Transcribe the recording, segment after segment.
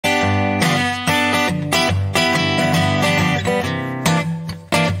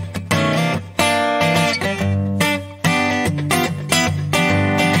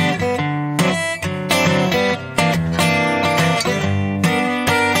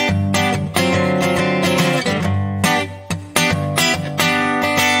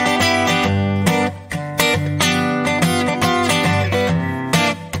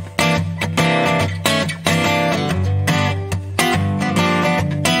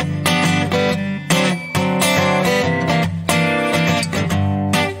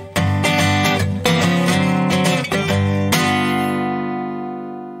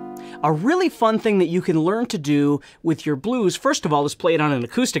fun thing that you can learn to do with your blues, first of all, is play it on an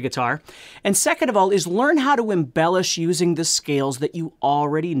acoustic guitar. And second of all, is learn how to embellish using the scales that you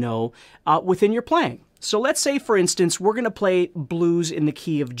already know within your playing. So let's say, for instance, we're going to play blues in the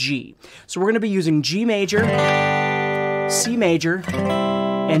key of G. So we're going to be using G major, C major,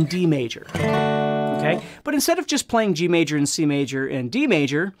 and D major. Okay? But instead of just playing G major and C major and D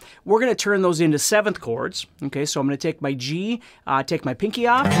major, we're going to turn those into 7th chords. Okay, so I'm going to take my G, take my pinky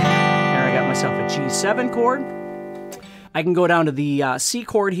off. There I got myself a G7 chord. I can go down to the C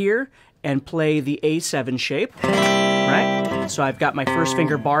chord here and play the A7 shape, right? So I've got my first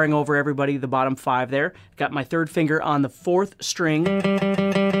finger barring over everybody, the bottom 5 there. Got my 3rd finger on the 4th string,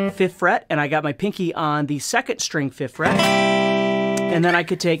 5th fret, and I got my pinky on the 2nd string, 5th fret. And then I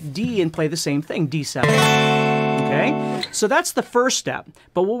could take D and play the same thing, D7. Okay? So that's the first step.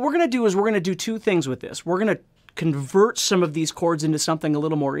 But what we're going to do is we're going to do 2 things with this. We're going to convert some of these chords into something a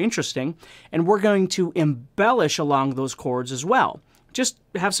little more interesting, and we're going to embellish along those chords as well. Just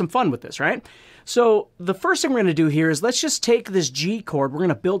have some fun with this, right? So the first thing we're going to do here is let's just take this G chord. We're going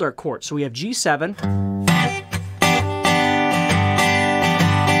to build our chord. So we have G7.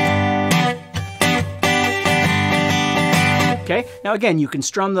 Okay, now again, you can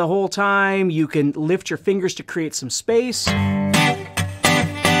strum the whole time, you can lift your fingers to create some space.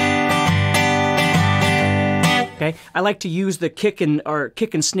 Okay, I like to use the kick and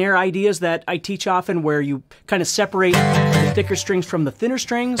snare ideas that I teach often, where you kind of separate the thicker strings from the thinner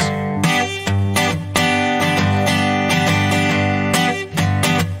strings.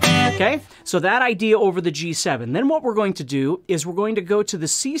 Okay, so that idea over the G7. Then what we're going to do is we're going to go to the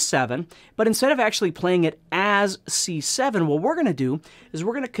C7, but instead of actually playing it as C7, what we're going to do is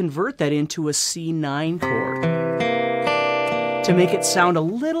we're going to convert that into a C9 chord to make it sound a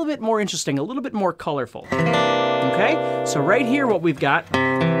little bit more interesting, a little bit more colorful. Okay, so right here what we've got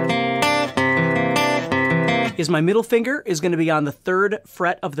is my middle finger is going to be on the 3rd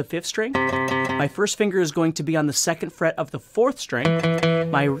fret of the 5th string. My first finger is going to be on the 2nd fret of the 4th string.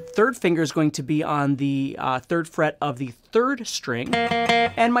 My 3rd finger is going to be on the 3rd fret of the 3rd string.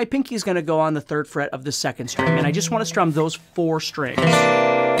 And my pinky is going to go on the 3rd fret of the 2nd string. And I just want to strum those 4 strings.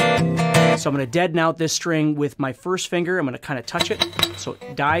 So I'm going to deaden out this string with my first finger. I'm going to kind of touch it so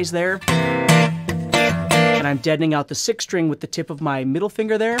it dies there. And I'm deadening out the 6th string with the tip of my middle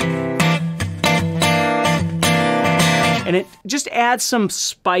finger there. And it just adds some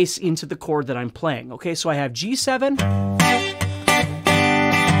spice into the chord that I'm playing. Okay, so I have G7.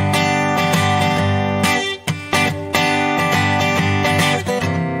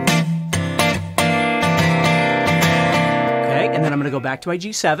 Okay, and then I'm going to go back to my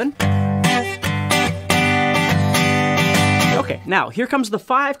G7. Okay, now here comes the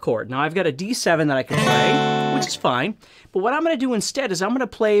 5 chord. Now I've got a D7 that I can play, which is fine. But what I'm going to do instead is I'm going to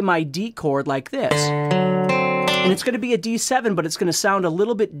play my D chord like this. And it's going to be a D7, but it's going to sound a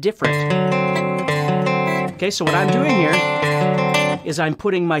little bit different. Okay, so what I'm doing here is I'm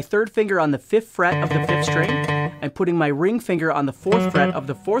putting my 3rd finger on the 5th fret of the 5th string. I'm putting my ring finger on the 4th fret of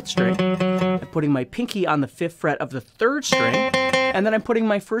the 4th string. I'm putting my pinky on the 5th fret of the 3rd string. And then I'm putting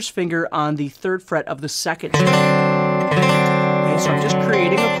my first finger on the 3rd fret of the 2nd string. Okay, so I'm just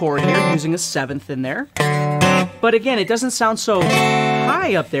creating a chord here using a 7th in there. But again, it doesn't sound so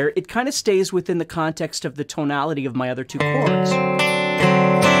high up there. It kind of stays within the context of the tonality of my other 2 chords.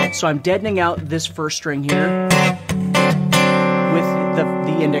 So I'm deadening out this first string here with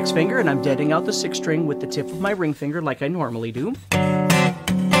the index finger, and I'm deadening out the 6th string with the tip of my ring finger like I normally do.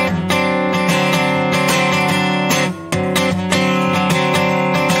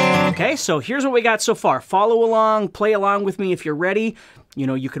 Okay, so here's what we got so far. Follow along, play along with me if you're ready. You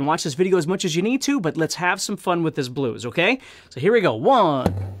know, you can watch this video as much as you need to, but let's have some fun with this blues, okay? So here we go.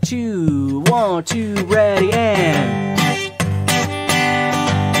 1, 2, 1, 2, ready, and...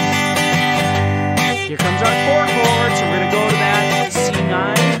 Here comes our 4 chord, so we're going to go to that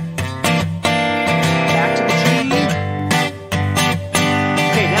C9. Back to the G.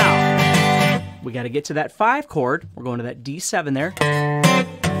 Okay, now, we got to get to that 5 chord. We're going to that D7 there.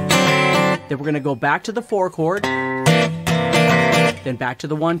 Then we're going to go back to the 4 chord. Then back to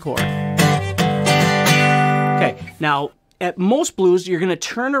the 1 chord. Okay, now at most blues, you're going to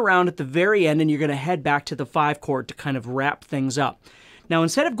turn around at the very end and you're going to head back to the 5 chord to kind of wrap things up. Now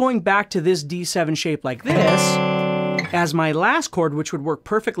instead of going back to this D7 shape like this, as my last chord, which would work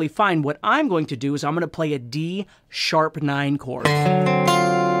perfectly fine, what I'm going to do is I'm going to play a D sharp 9 chord.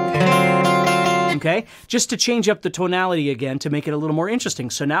 Okay, just to change up the tonality again to make it a little more interesting.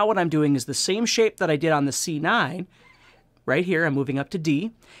 So now what I'm doing is the same shape that I did on the C9. Right here, I'm moving up to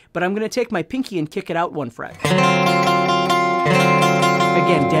D, but I'm going to take my pinky and kick it out 1 fret.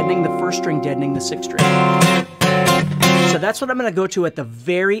 Again, deadening the first string, deadening the sixth string. So that's what I'm going to go to at the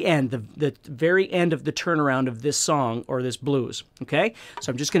very end, the very end of the turnaround of this song or this blues, okay?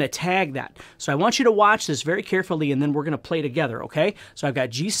 So I'm just going to tag that. So I want you to watch this very carefully, and then we're going to play together, okay? So I've got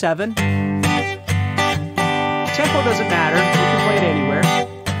G7. Tempo doesn't matter. We can play it anywhere.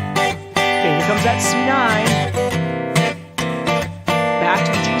 Okay, here comes that C9. Back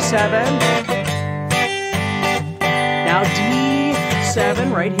to the G7. Now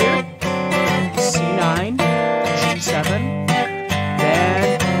D7 right here. C9, G7.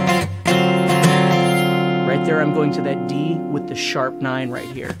 Then right there I'm going to that D with the sharp 9 right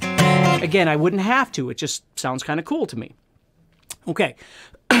here. Again, I wouldn't have to. It just sounds kind of cool to me. Okay,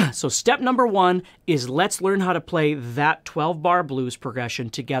 so step number 1 is let's learn how to play that 12-bar blues progression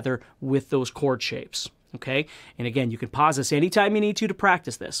together with those chord shapes, okay? And again, you can pause this anytime you need to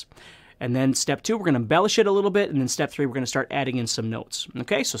practice this. And then step 2, we're going to embellish it a little bit, and then step 3, we're going to start adding in some notes,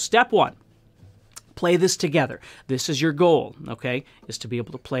 okay? So step 1, play this together. This is your goal, okay, is to be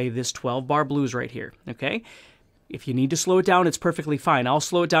able to play this 12-bar blues right here, okay? If you need to slow it down, it's perfectly fine. I'll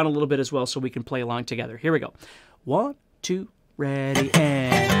slow it down a little bit as well so we can play along together. Here we go. 1, 2, ready,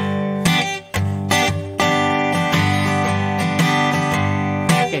 and...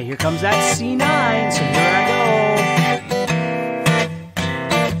 Okay, here comes that C9, so here I go.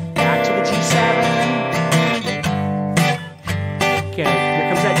 Back to the G7. Okay, here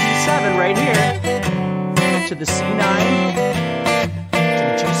comes that D7 right here. To the C9, to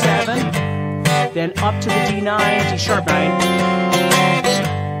the G7, then up to the D9, D sharp 9.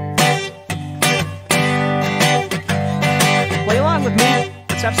 Play along with me.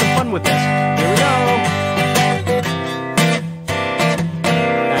 Let's have some fun with this. Here we go.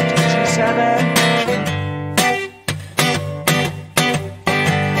 Back to the G7.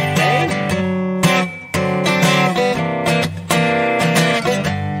 Okay.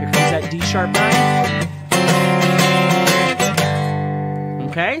 Here comes that D sharp 9.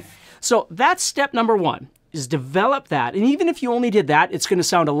 Okay? So that's step number 1, is develop that. And even if you only did that, it's going to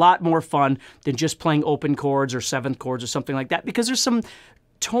sound a lot more fun than just playing open chords or 7th chords or something like that, because there's some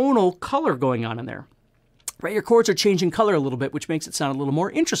tonal color going on in there. Right? Your chords are changing color a little bit, which makes it sound a little more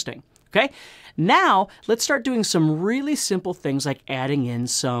interesting. Okay? Now, let's start doing some really simple things like adding in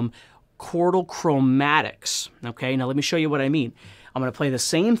some chordal chromatics. Okay? Now let me show you what I mean. I'm going to play the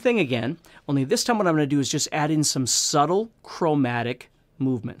same thing again, only this time what I'm going to do is just add in some subtle chromatic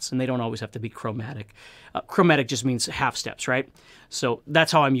movements, and they don't always have to be chromatic. Chromatic just means half steps, right? So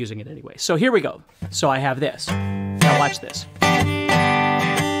that's how I'm using it anyway. So here we go. So I have this. Now watch this.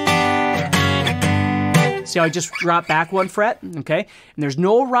 See how I just dropped back 1 fret? Okay? And there's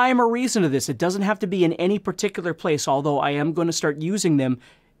no rhyme or reason to this. It doesn't have to be in any particular place, although I am going to start using them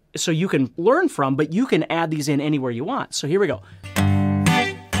so you can learn from, but you can add these in anywhere you want. So here we go.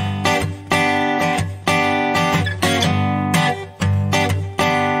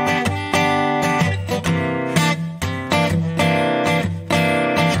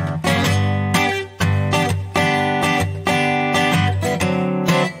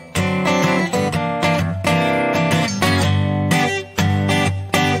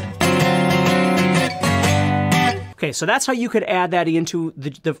 Okay, so that's how you could add that into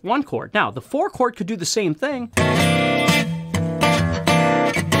the 1 chord. Now, the 4 chord could do the same thing.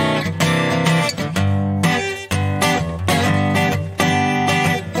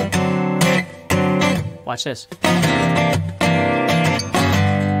 Watch this.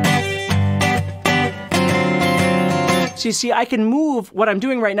 So you see, I can move, what I'm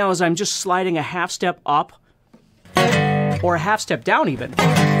doing right now is I'm just sliding a half step up or a half step down even.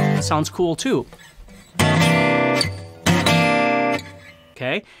 Sounds cool too.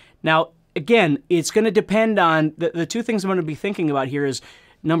 Okay, now again, it's going to depend on the 2 things I'm going to be thinking about here is,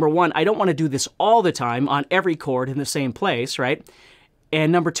 number 1, I don't want to do this all the time on every chord in the same place, right?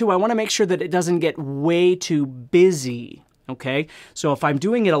 And number 2, I want to make sure that it doesn't get way too busy, okay? So if I'm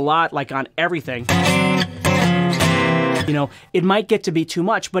doing it a lot, like on everything, you know, it might get to be too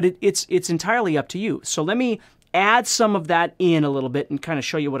much, but it's entirely up to you. So let me add some of that in a little bit and kind of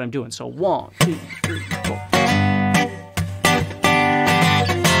show you what I'm doing. So 1, 2, 3, 4.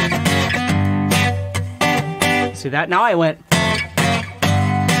 See that? Now I went.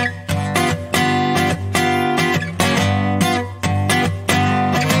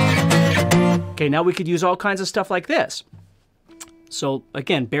 Okay, now we could use all kinds of stuff like this. So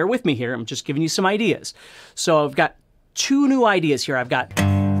again, bear with me here. I'm just giving you some ideas. So I've got 2 new ideas here. I've got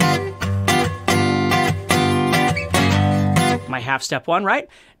my half step one, right?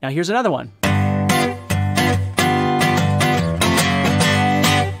 Now here's another one.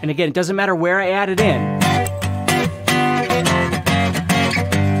 And again, it doesn't matter where I add it in.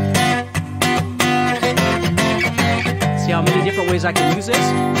 See how many different ways I can use this?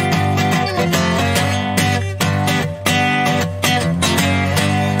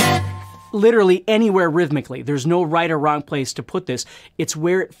 Literally anywhere rhythmically. There's no right or wrong place to put this. It's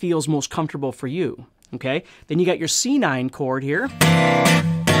where it feels most comfortable for you, okay? Then you got your C9 chord here.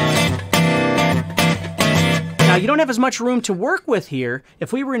 Now, you don't have as much room to work with here.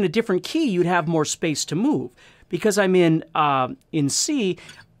 If we were in a different key, you'd have more space to move. Because I'm in C,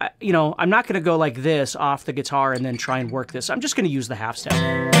 you know, I'm not going to go like this off the guitar and then try and work this. I'm just going to use the half step.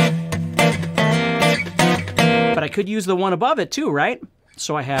 But I could use the one above it too, right?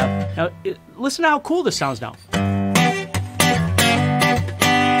 So I have, now listen to how cool this sounds now.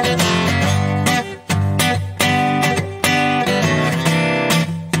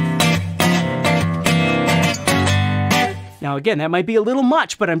 Now again, that might be a little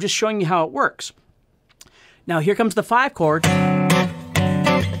much, but I'm just showing you how it works. Now here comes the 5 chord.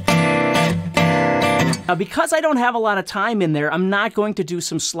 Now because I don't have a lot of time in there, I'm not going to do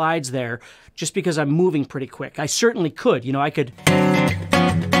some slides there just because I'm moving pretty quick. I certainly could, you know, I could...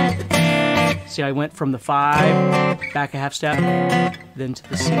 See, I went from the 5, back a half step, then to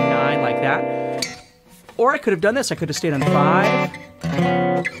the C9 like that. Or I could have done this. I could have stayed on 5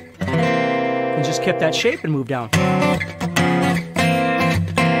 and just kept that shape and moved down.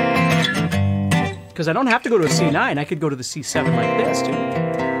 Because I don't have to go to a C9. I could go to the C7 like this, too.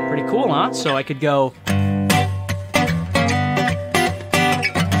 Pretty cool, huh? So I could go...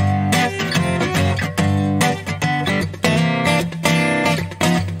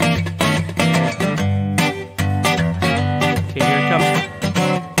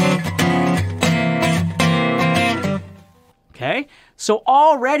 Okay, so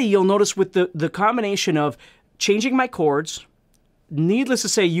already you'll notice with the combination of changing my chords, needless to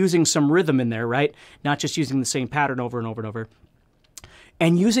say, using some rhythm in there, right? Not just using the same pattern over and over and over.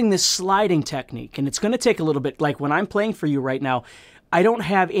 And using this sliding technique, and it's going to take a little bit, like when I'm playing for you right now, I don't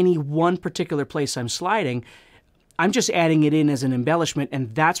have any one particular place I'm sliding. I'm just adding it in as an embellishment,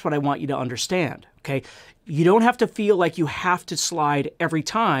 and that's what I want you to understand, okay? You don't have to feel like you have to slide every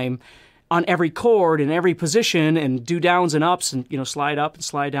time on every chord in every position and do downs and ups and, you know, slide up and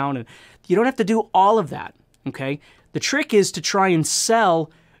slide down. And you don't have to do all of that, okay? The trick is to try and sell,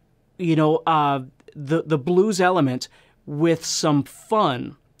 you know, the blues element with some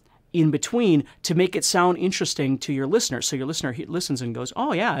fun in between to make it sound interesting to your listener. So your listener listens and goes,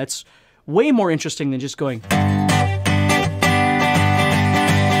 oh yeah, it's way more interesting than just going...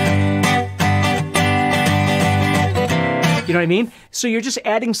 You know what I mean? So you're just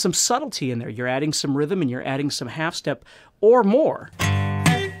adding some subtlety in there. You're adding some rhythm and you're adding some half step or more.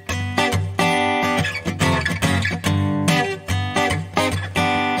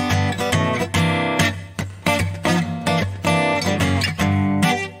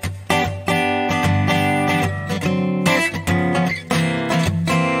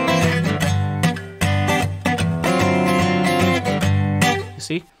 You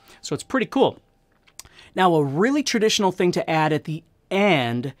see? So it's pretty cool. Now, a really traditional thing to add at the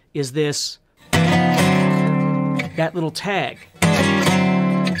end is this, that little tag.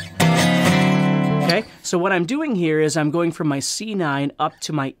 Okay, so what I'm doing here is I'm going from my C9 up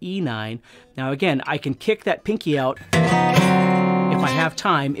to my E9. Now again, I can kick that pinky out if I have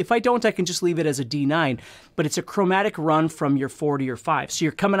time. If I don't, I can just leave it as a D9, but it's a chromatic run from your 4 to your 5. So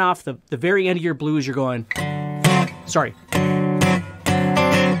you're coming off the very end of your blues, you're going, sorry.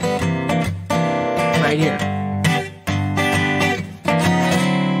 Right here.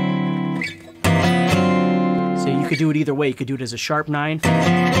 So you could do it either way. You could do it as a sharp 9,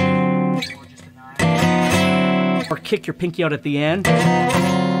 or just a 9, or kick your pinky out at the end.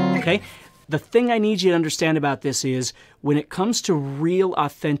 Okay? The thing I need you to understand about this is when it comes to real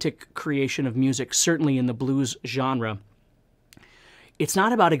authentic creation of music, certainly in the blues genre, it's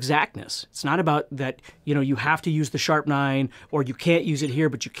not about exactness. It's not about that, you know, you have to use the sharp 9 or you can't use it here,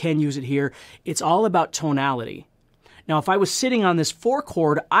 but you can use it here. It's all about tonality. Now, if I was sitting on this 4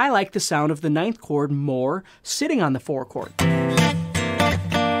 chord, I like the sound of the 9th chord more sitting on the 4 chord.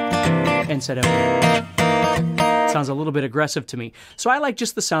 Instead of, it sounds a little bit aggressive to me. So I like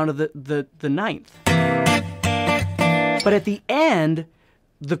just the sound of the 9th. But at the end,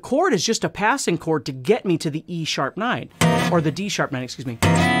 the chord is just a passing chord to get me to the E sharp 9, or the D sharp 9, excuse me.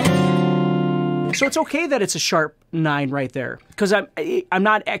 So it's okay that it's a sharp 9 right there, because I'm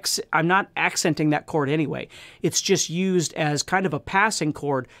not accenting that chord anyway. It's just used as kind of a passing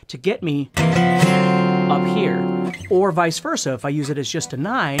chord to get me up here, or vice versa. If I use it as just a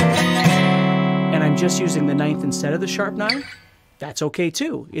 9, and I'm just using the 9th instead of the sharp 9, that's okay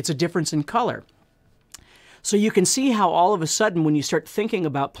too. It's a difference in color. So you can see how all of a sudden when you start thinking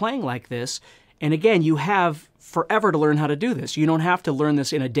about playing like this, And again, you have forever to learn how to do this. You don't have to learn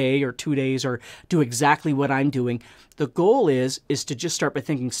this in a day or 2 days or do exactly what I'm doing. The goal is to just start by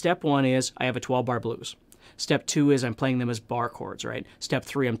thinking step 1 is I have a 12-bar blues. Step 2 is I'm playing them as bar chords, right? Step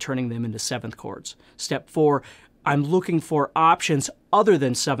 3, I'm turning them into 7th chords. Step 4, I'm looking for options other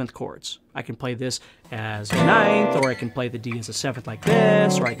than 7th chords. I can play this as a 9th, or I can play the D as a 7th like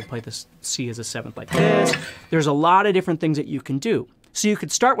this, or I can play the C as a 7th like this. There's a lot of different things that you can do. So you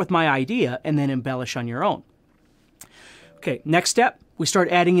could start with my idea and then embellish on your own. Okay, next step, we start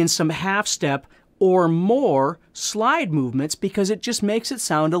adding in some half step or more slide movements because it just makes it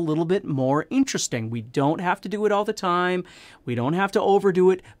sound a little bit more interesting. We don't have to do it all the time. We don't have to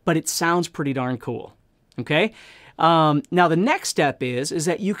overdo it, but it sounds pretty darn cool. Okay? Now the next step is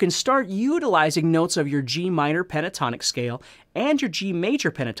that you can start utilizing notes of your G minor pentatonic scale and your G major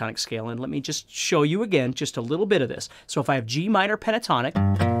pentatonic scale. And let me just show you again just a little bit of this. So if I have G minor pentatonic,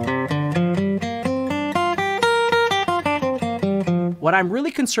 what I'm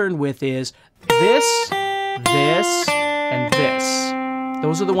really concerned with is this, this, and this.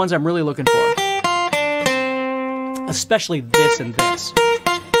 Those are the ones I'm really looking for. Especially this and this.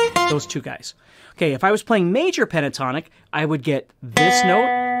 Those two guys. Okay, if I was playing major pentatonic, I would get this note,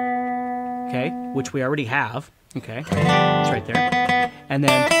 okay, which we already have, okay, it's right there, and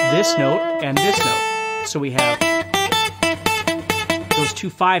then this note and this note. So we have those 2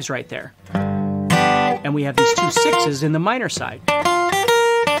 5s right there, and we have these 2 6s in the minor side.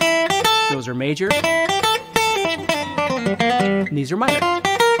 Those are major, and these are minor.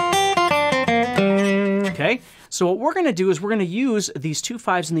 Okay? So what we're going to do is we're going to use these 2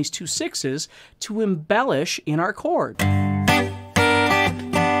 5s and these 2 6s to embellish in our chord.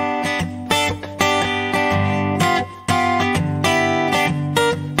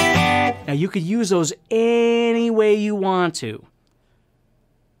 Now you could use those any way you want to.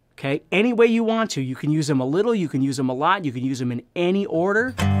 Okay? Any way you want to. You can use them a little, you can use them a lot, you can use them in any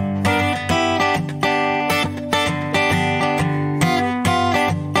order.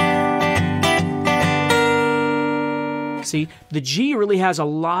 See, the G really has a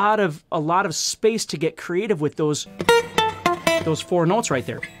lot of space to get creative with those 4 notes right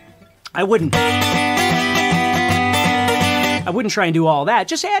there. I wouldn't try and do all that.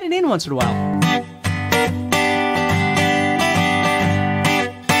 Just add it in once in a while.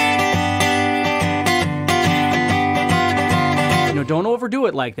 You know, don't overdo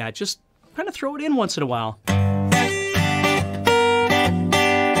it like that. Just kind of throw it in once in a while.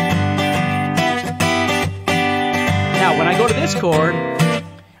 Now, when I go to this chord,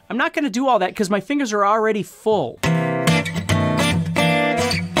 I'm not going to do all that because my fingers are already full.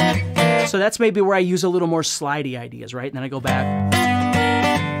 So that's maybe where I use a little more slidey ideas, right? And then I go back.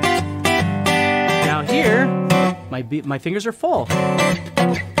 Now here, my fingers are full.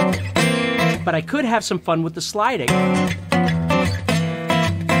 But I could have some fun with the sliding.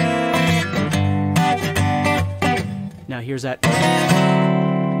 Now here's that.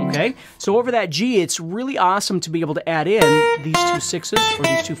 Okay, so over that G, it's really awesome to be able to add in these 2 6s or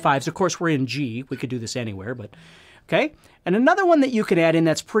these 2 5s. Of course, we're in G. We could do this anywhere, but okay. And another one that you can add in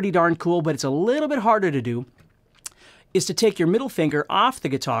that's pretty darn cool, but it's a little bit harder to do, is to take your middle finger off the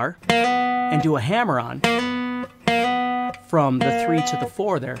guitar and do a hammer-on from the 3 to the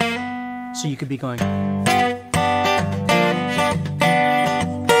 4 there. So you could be going...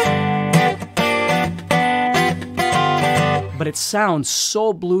 But it sounds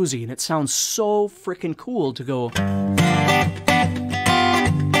so bluesy, and it sounds so freaking cool to go...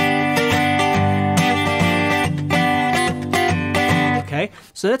 Okay,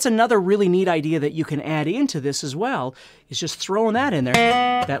 so that's another really neat idea that you can add into this as well, is just throwing that in there,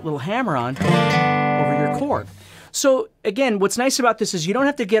 that little hammer-on over your chord. So again, what's nice about this is you don't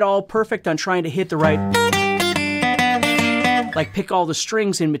have to get all perfect on trying to hit the right... like pick all the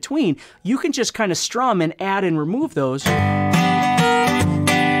strings in between. You can just kind of strum and add and remove those.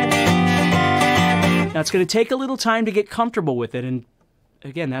 Now, it's going to take a little time to get comfortable with it, and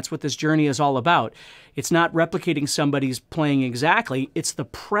again, that's what this journey is all about. It's not replicating somebody's playing exactly, it's the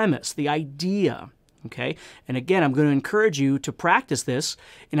premise, the idea, okay? And again, I'm going to encourage you to practice this,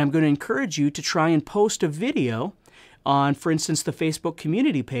 and I'm going to encourage you to try and post a video on, for instance, the Facebook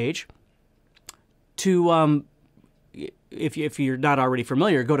community page to... If you're not already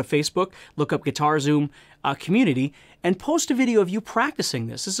familiar, go to Facebook, look up Guitar Zoom community, and post a video of you practicing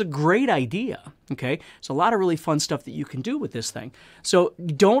this. This is a great idea, okay? There's a lot of really fun stuff that you can do with this thing. So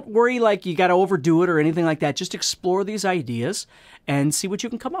don't worry like you got to overdo it or anything like that. Just explore these ideas and see what you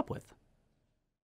can come up with.